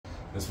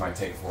This might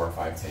take 4 or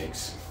 5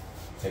 takes.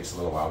 Takes a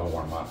little while to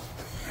warm up.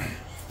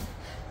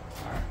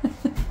 Alright.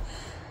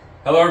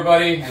 Hello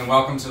everybody, and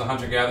welcome to the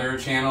Hunter Gatherer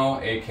channel,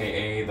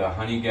 aka the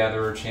Honey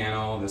Gatherer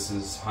channel. This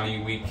is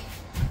Honey Week.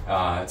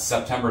 It's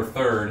September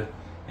 3rd,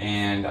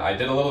 and I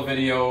did a little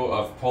video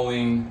of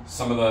pulling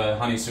some of the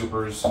honey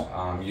supers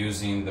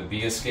using the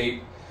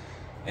bee-It,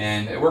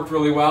 and it worked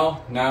really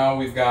well. Now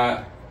we've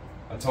got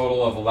a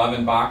total of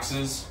 11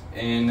 boxes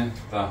in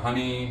the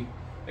honey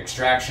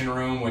extraction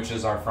room, which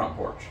is our front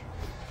porch.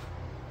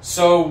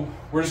 So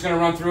we're just going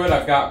to run through it.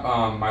 I've got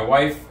my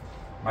wife,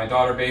 my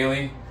daughter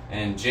Bailey,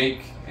 and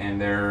Jake, and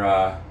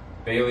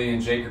Bailey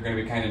and Jake are going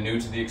to be kind of new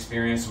to the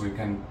experience, so we've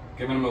given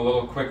them a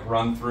little quick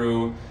run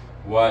through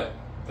what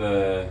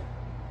the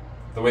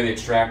way the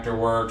extractor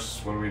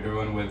works, what are we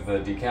doing with the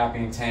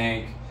decapping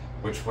tank,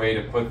 which way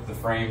to put the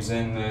frames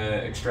in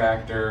the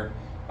extractor,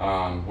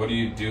 what do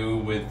you do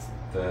with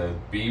the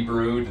bee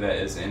brood that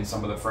is in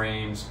some of the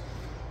frames,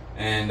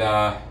 and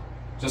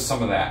just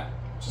some of that.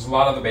 Just a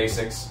lot of the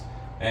basics.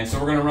 And so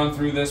we're going to run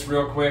through this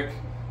real quick.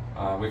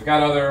 We've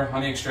got other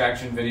honey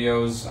extraction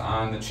videos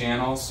on the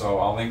channel, so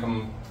I'll link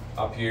them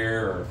up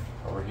here or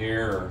over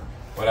here or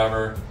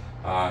whatever.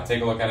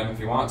 Take a look at them if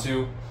you want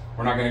to.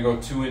 We're not going to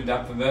go too in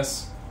depth with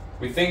this.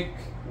 We think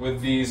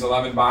with these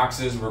 11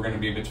 boxes we're going to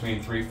be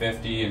between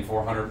 350 and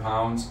 400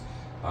 pounds.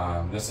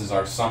 This is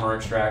our summer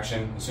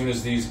extraction. As soon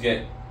as these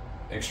get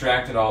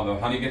extracted, all the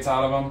honey gets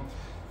out of them,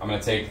 I'm going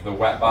to take the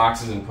wet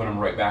boxes and put them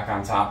right back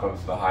on top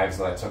of the hives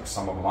that I took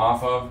some of them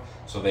off of,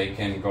 so they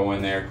can go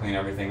in there, clean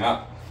everything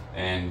up,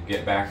 and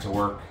get back to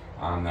work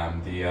on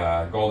them.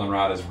 The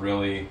goldenrod is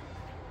really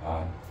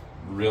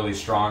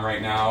strong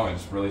right now, and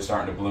it's really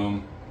starting to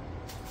bloom.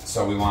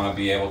 So we want to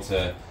be able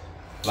to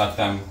let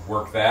them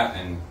work that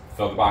and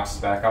fill the boxes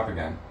back up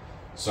again.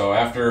 So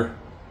after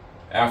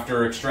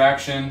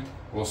extraction,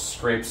 we'll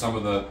scrape some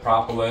of the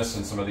propolis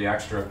and some of the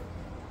extra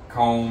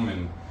comb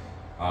and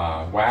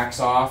wax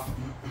off,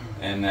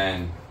 and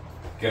then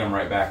get them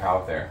right back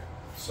out there.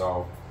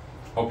 So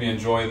hope you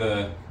enjoy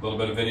the little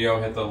bit of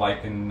video. Hit the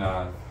like and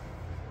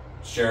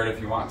share it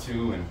if you want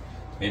to, and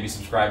maybe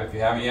subscribe if you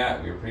haven't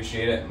yet. We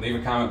appreciate it. And leave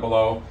a comment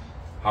below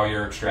how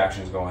your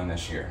extraction is going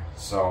this year.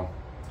 So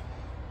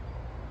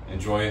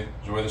enjoy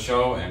the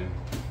show, and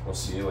we'll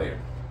see you later.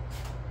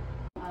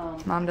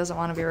 Mom doesn't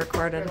want to be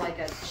recorded. Or like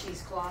a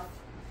cheesecloth.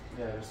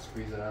 Yeah, just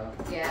squeeze it out.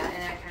 Yeah,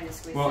 and I kind of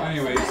squeeze Well, it out.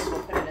 anyways, Sometimes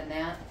we'll put it in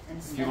that and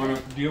if you want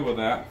to deal with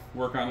that,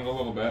 work on it a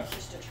little bit.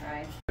 just to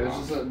try. It was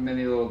just a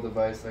mini little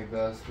device like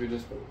this. We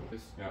just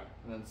Yeah.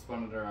 and then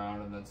spun it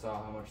around and then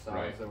saw how much size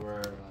Right. there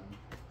were. And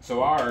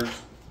So ours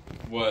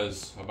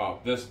was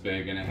about this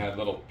big, and it had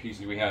little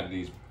pieces. We had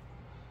these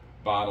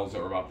bottles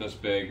that were about this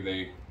big.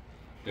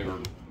 They were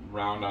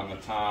round on the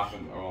top,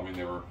 and well, I mean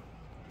they were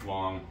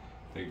long.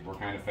 They were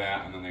kind of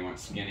fat, and then they went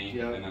skinny,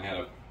 Yep. and then had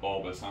a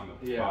bulbous on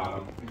the yeah,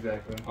 bottom.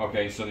 exactly.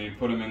 Okay, so then you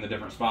put them in the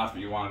different spots,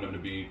 but you wanted them to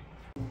be.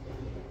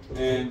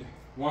 And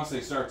once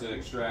they start to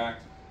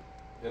extract,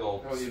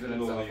 it'll even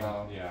itself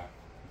out. Yeah,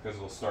 because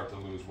it'll start to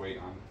lose weight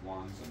on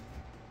ones. And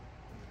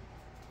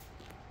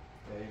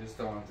Yeah, you just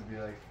don't want it to be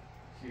like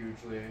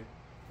hugely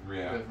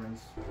yeah.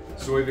 difference.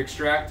 So we've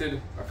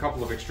extracted a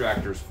couple of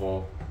extractors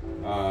full.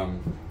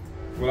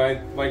 What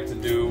I like to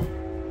do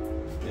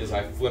is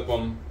I flip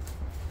them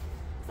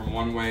from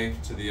one way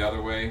to the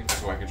other way,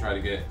 so I can try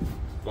to get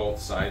both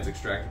sides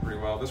extracted pretty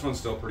well. This one's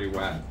still pretty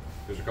wet.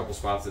 There's a couple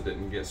spots that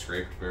didn't get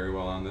scraped very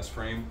well on this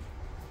frame,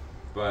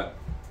 but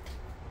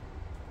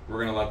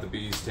we're gonna let the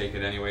bees take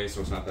it anyway,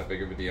 so it's not that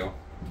big of a deal.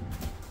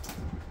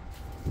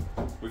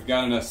 We've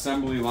got an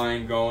assembly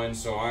line going,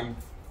 so I'm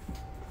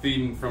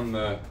feeding from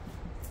the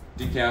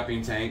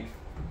decapping tank.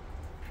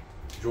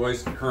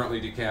 Joy's currently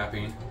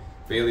decapping.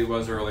 Bailey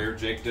was earlier.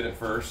 Jake did it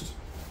first.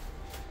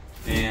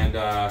 And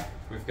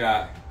we've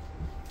got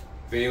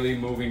Bailey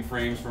moving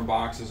frames from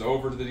boxes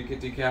over to the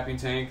decapping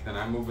tank. Then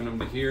I'm moving them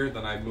to here.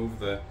 Then I move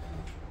the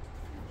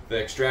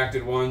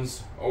extracted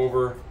ones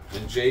over.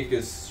 And Jake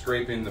is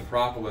scraping the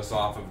propolis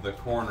off of the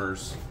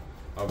corners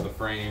of the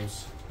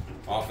frames,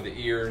 off of the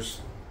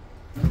ears.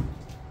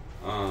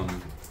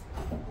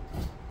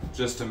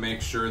 Just to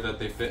make sure that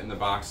they fit in the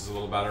boxes a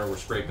little better. We're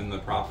scraping the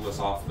propolis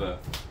off the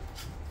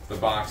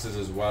boxes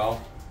as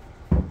well,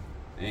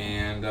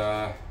 and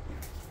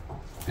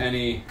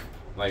any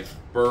like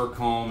burr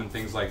comb and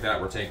things like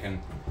that we're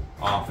taking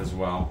off as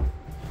well.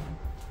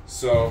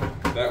 So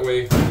that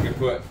way we can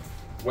put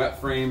wet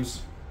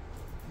frames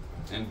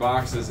and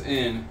boxes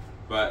in,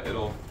 but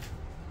they'll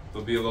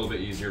be a little bit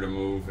easier to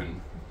move,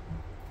 and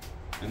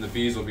the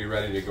bees will be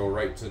ready to go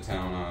right to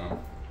town on them.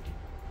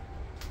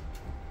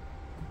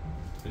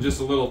 And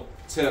just a little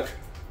tip,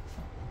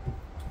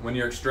 when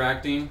you're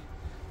extracting,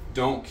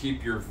 don't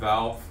keep your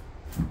valve,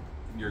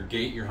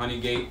 your honey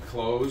gate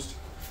closed.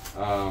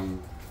 One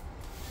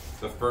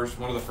of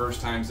the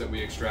first times that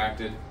we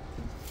extracted,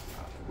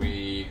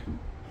 the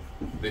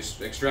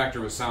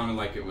extractor was sounding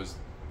like it was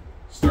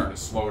starting to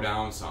slow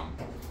down some,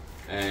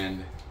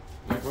 and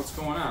I'm like, what's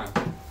going on?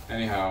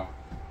 Anyhow,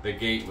 the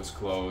gate was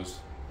closed,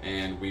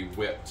 and we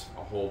whipped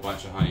a whole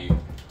bunch of honey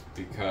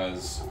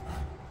because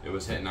it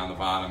was hitting on the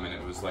bottom and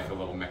it was like a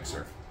little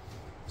mixer.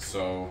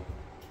 So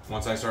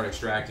once I start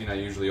extracting, I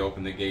usually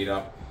open the gate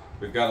up.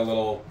 We've got a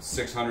little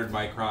 600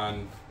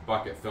 micron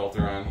bucket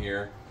filter on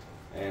here,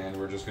 and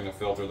we're just going to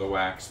filter the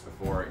wax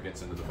before it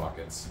gets into the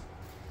buckets.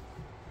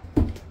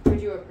 We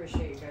do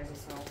appreciate you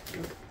guys' help.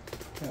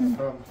 Yeah, no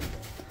problem.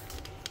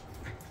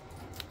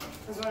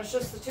 Because when it's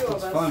just the two of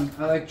It's us. fun.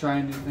 I like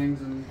trying new things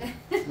and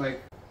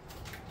like.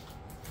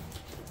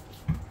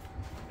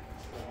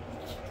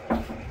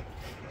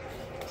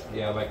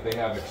 Yeah, like they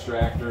have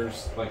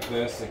extractors like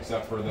this,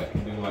 except for that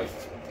can do like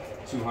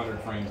 200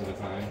 frames at a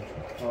time.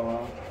 Oh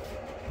wow.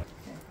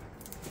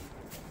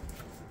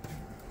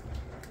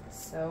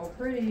 So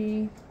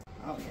pretty.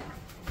 Oh yeah.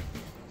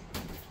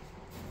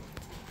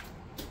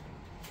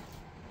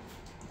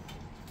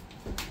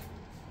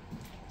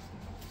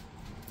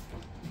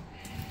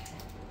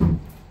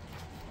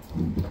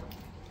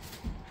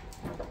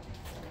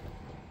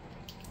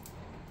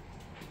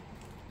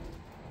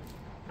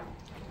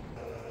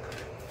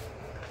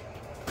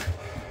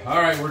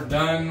 Alright, we're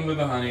done with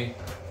the honey.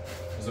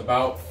 It was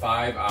about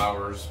 5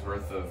 hours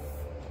worth of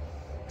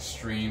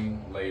extreme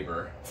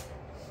labor.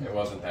 It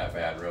wasn't that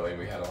bad, really.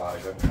 We had a lot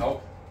of good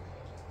help.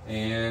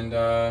 And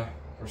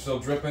we're still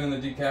dripping in the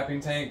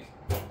decapping tank.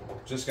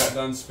 Just got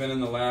done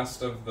spinning the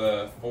last of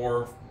the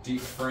 4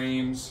 deep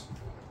frames.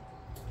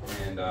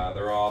 And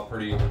they're all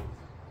pretty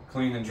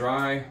clean and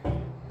dry.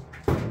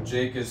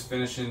 Jake is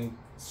finishing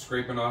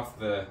scraping off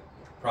the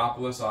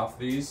propolis off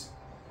these,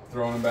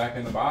 throwing them back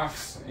in the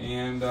box.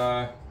 And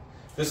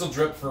this will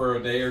drip for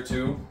a day or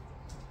two.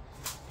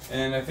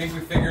 And I think we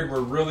figured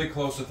we're really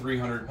close to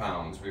 300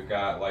 pounds. We've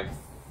got like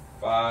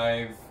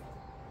 5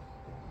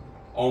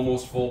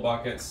 almost full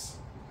buckets,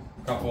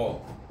 a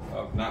couple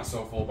of not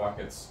so full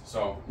buckets.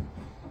 So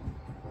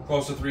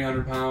close to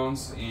 300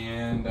 pounds.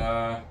 And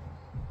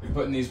we're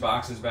putting these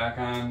boxes back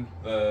on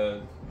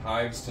the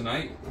hives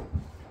tonight.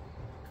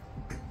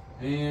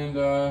 And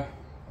I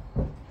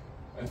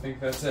think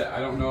that's it. I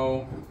don't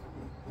know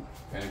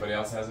if anybody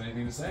else has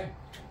anything to say.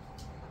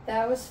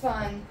 That was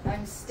fun.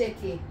 I'm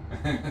sticky.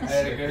 I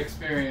had a good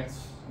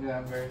experience. Yeah,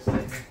 I'm very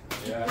sticky.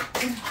 Yeah.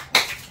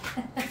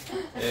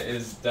 It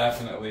is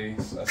definitely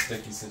a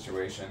sticky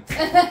situation.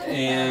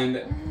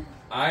 And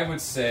I would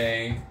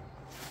say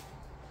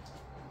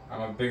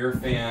I'm a bigger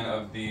fan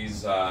of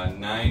these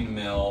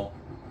 9mm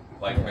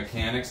like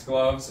mechanics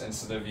gloves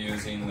instead of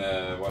using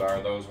the, what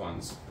are those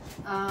ones?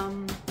 I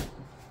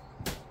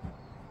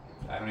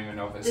don't even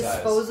know if it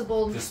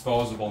Disposable. says.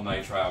 Disposable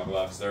nitrile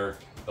gloves. They're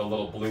the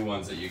little blue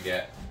ones that you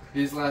get.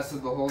 These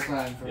lasted the whole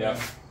time for Yep.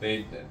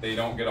 me. They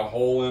don't get a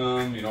hole in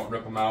them. You don't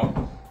rip them out.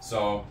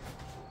 So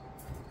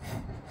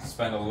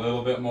spend a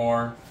little bit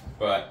more,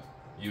 but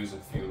use a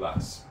few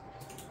less.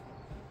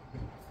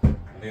 I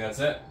think that's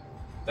it.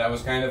 That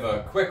was kind of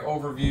a quick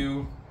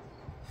overview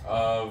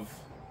of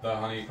the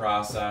honey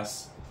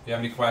process. If you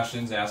have any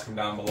questions, ask them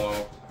down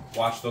below.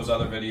 Watch those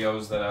other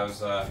videos that I was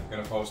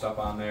going to post up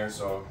on there,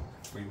 so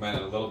we went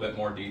in a little bit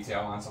more detail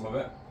on some of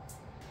it.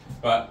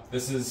 But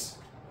this is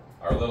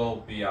our little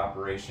bee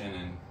operation,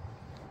 and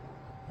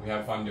we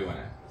have fun doing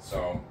it.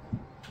 So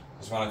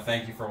just want to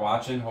thank you for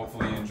watching.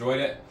 Hopefully you enjoyed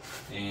it,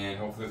 and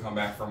hopefully you'll come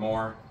back for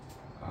more.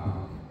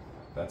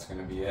 That's going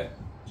to be it.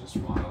 Just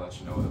want to let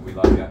you know that we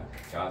love you,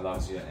 God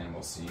loves you, and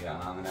we'll see you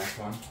on the next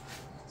one.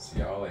 See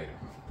y'all later.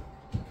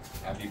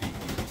 Happy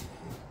beekeeping.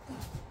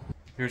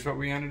 Here's what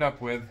we ended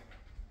up with.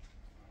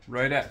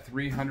 Right at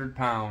 300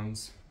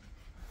 pounds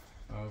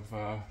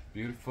of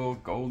beautiful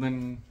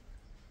golden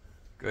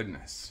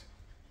goodness.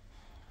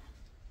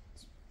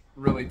 It's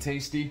really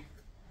tasty,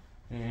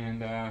 and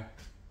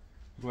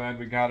glad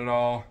we got it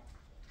all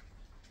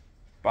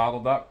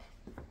bottled up.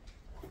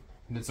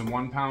 Did some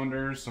 1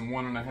 pounders, some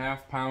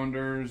 1.5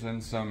 pounders,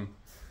 and some,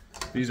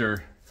 these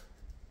are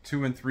 2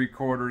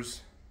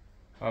 3/4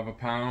 of a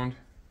pound,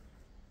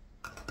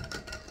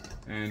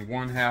 and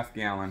 1/2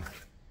 gallon.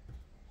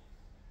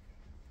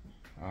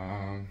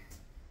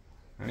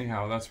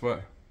 Anyhow, that's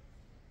what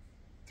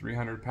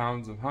 300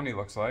 pounds of honey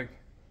looks like.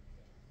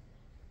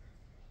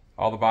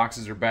 All the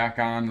boxes are back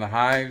on the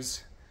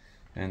hives,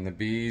 and the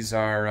bees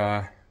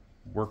are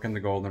working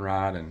the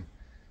goldenrod and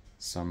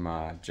some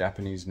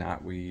Japanese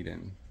knotweed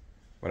and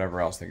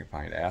whatever else they can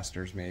find,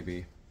 asters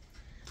maybe.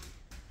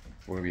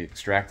 We'll be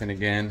extracting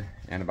again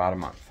in about a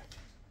month.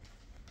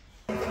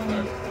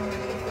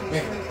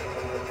 Hey,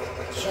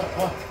 shut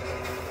up.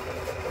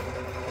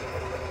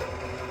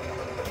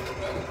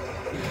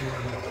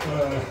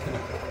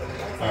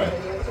 All right,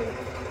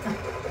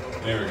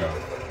 there we go.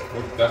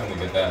 We'll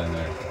definitely get that in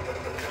there.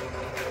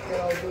 Good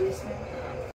old booty smell.